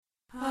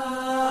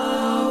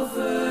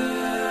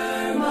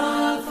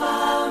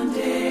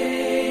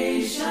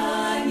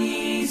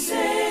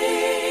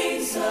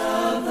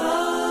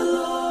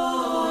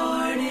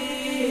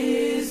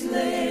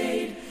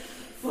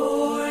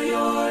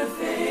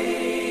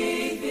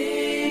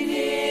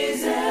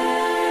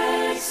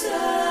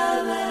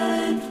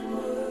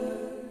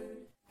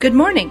Good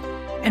morning,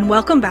 and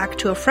welcome back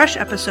to a fresh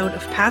episode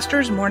of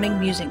Pastor's Morning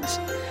Musings.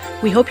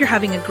 We hope you're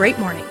having a great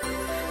morning.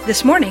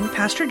 This morning,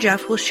 Pastor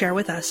Jeff will share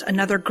with us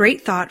another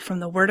great thought from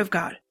the Word of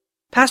God.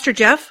 Pastor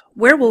Jeff,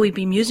 where will we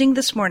be musing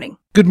this morning?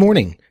 Good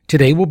morning.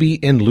 Today we'll be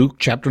in Luke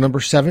chapter number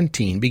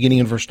 17, beginning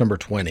in verse number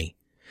 20.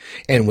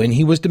 And when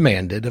he was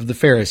demanded of the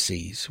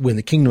Pharisees when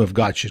the kingdom of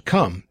God should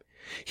come,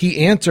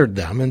 he answered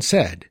them and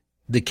said,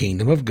 The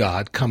kingdom of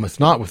God cometh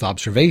not with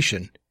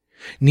observation.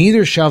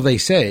 Neither shall they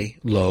say,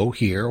 Lo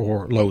here,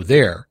 or Lo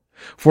there.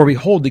 For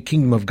behold, the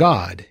kingdom of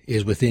God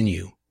is within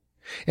you.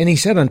 And he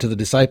said unto the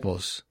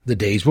disciples, The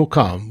days will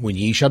come when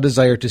ye shall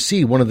desire to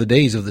see one of the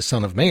days of the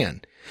Son of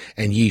Man,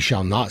 and ye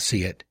shall not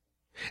see it.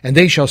 And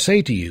they shall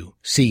say to you,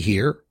 See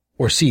here,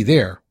 or see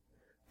there.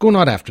 Go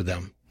not after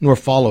them, nor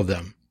follow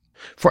them.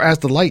 For as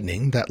the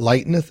lightning that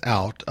lighteneth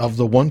out of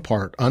the one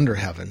part under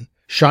heaven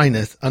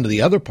shineth unto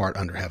the other part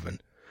under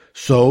heaven,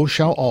 so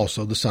shall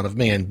also the Son of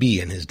Man be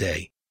in his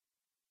day.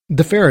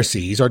 The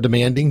Pharisees are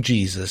demanding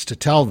Jesus to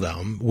tell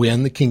them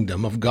when the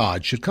kingdom of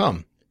God should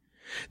come.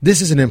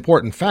 This is an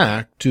important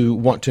fact to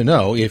want to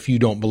know if you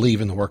don't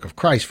believe in the work of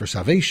Christ for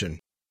salvation.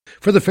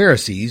 For the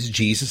Pharisees,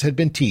 Jesus had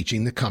been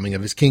teaching the coming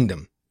of his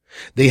kingdom.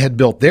 They had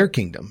built their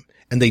kingdom,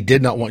 and they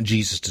did not want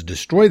Jesus to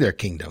destroy their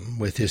kingdom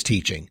with his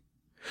teaching.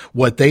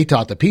 What they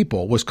taught the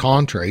people was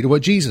contrary to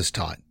what Jesus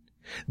taught.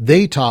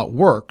 They taught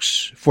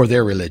works for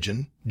their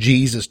religion.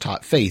 Jesus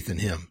taught faith in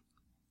him.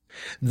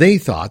 They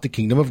thought the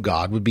kingdom of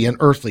God would be an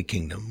earthly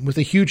kingdom with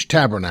a huge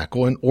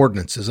tabernacle and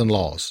ordinances and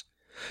laws,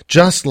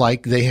 just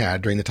like they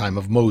had during the time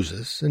of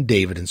Moses and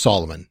David and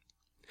Solomon.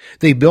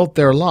 They built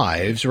their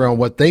lives around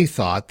what they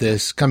thought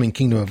this coming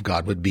kingdom of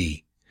God would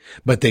be,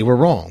 but they were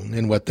wrong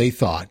in what they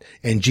thought,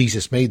 and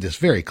Jesus made this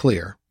very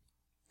clear.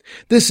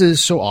 This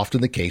is so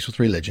often the case with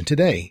religion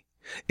today.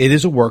 It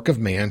is a work of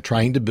man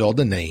trying to build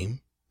a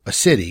name, a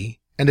city,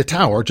 and a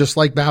tower just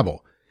like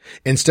Babel.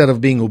 Instead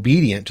of being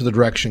obedient to the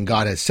direction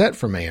God has set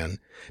for man,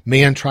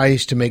 man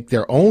tries to make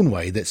their own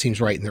way that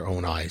seems right in their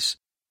own eyes.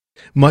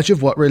 Much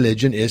of what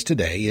religion is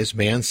today is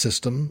man's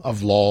system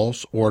of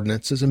laws,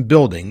 ordinances, and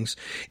buildings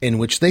in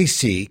which they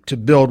seek to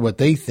build what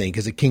they think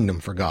is a kingdom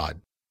for God.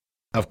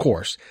 Of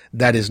course,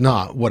 that is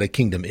not what a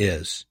kingdom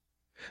is.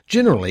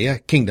 Generally, a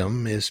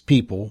kingdom is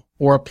people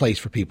or a place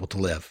for people to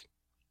live.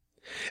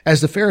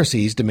 As the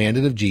Pharisees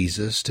demanded of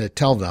Jesus to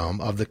tell them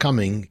of the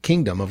coming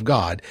kingdom of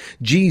God,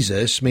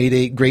 Jesus made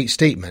a great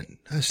statement,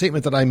 a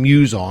statement that I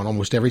muse on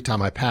almost every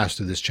time I pass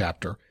through this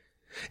chapter.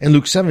 In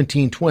Luke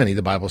 17:20,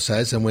 the Bible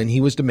says, And when he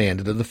was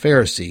demanded of the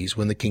Pharisees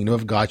when the kingdom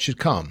of God should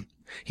come,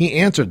 he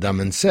answered them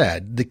and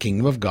said, The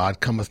kingdom of God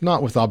cometh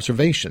not with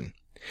observation.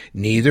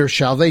 Neither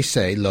shall they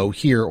say, Lo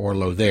here, or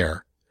Lo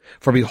there.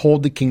 For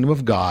behold, the kingdom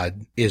of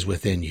God is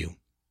within you.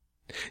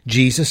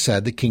 Jesus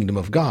said the kingdom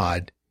of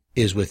God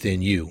is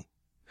within you.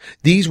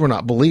 These were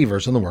not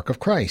believers in the work of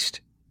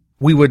Christ.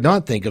 We would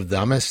not think of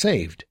them as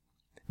saved.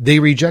 They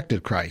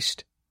rejected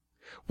Christ.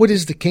 What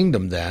is the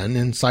kingdom, then,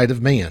 in sight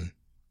of man?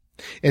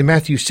 In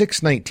Matthew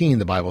 6:19,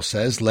 the Bible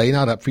says, Lay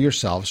not up for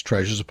yourselves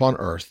treasures upon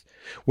earth,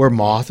 where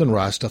moth and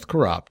rust doth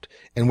corrupt,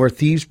 and where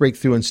thieves break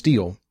through and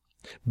steal.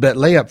 But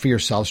lay up for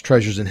yourselves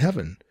treasures in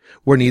heaven,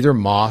 where neither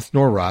moth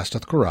nor rust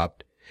doth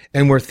corrupt,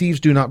 and where thieves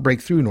do not break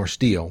through nor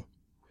steal.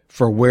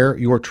 For where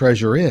your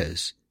treasure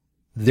is,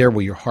 there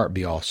will your heart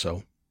be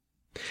also.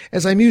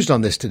 As I mused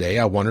on this today,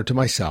 I wondered to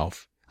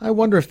myself, I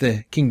wonder if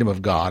the kingdom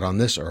of God on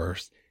this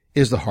earth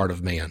is the heart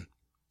of man.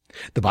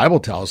 The Bible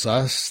tells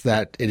us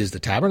that it is the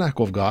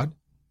tabernacle of God.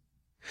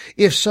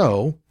 If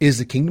so, is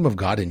the kingdom of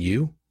God in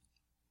you?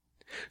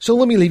 So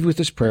let me leave you with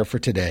this prayer for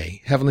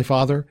today. Heavenly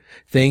Father,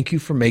 thank you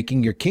for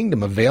making your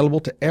kingdom available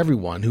to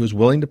everyone who is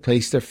willing to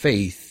place their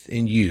faith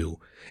in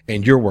you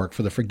and your work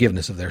for the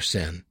forgiveness of their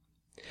sin.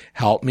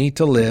 Help me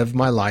to live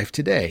my life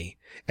today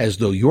as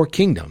though your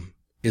kingdom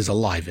is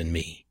alive in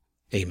me.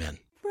 Amen.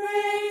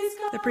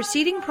 The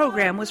preceding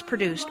program was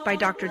produced by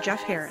Dr.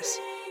 Jeff Harris,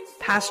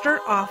 pastor,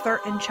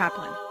 author, and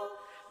chaplain.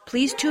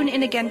 Please tune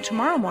in again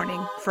tomorrow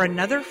morning for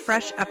another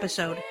fresh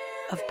episode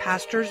of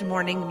Pastor's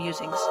Morning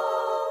Musings.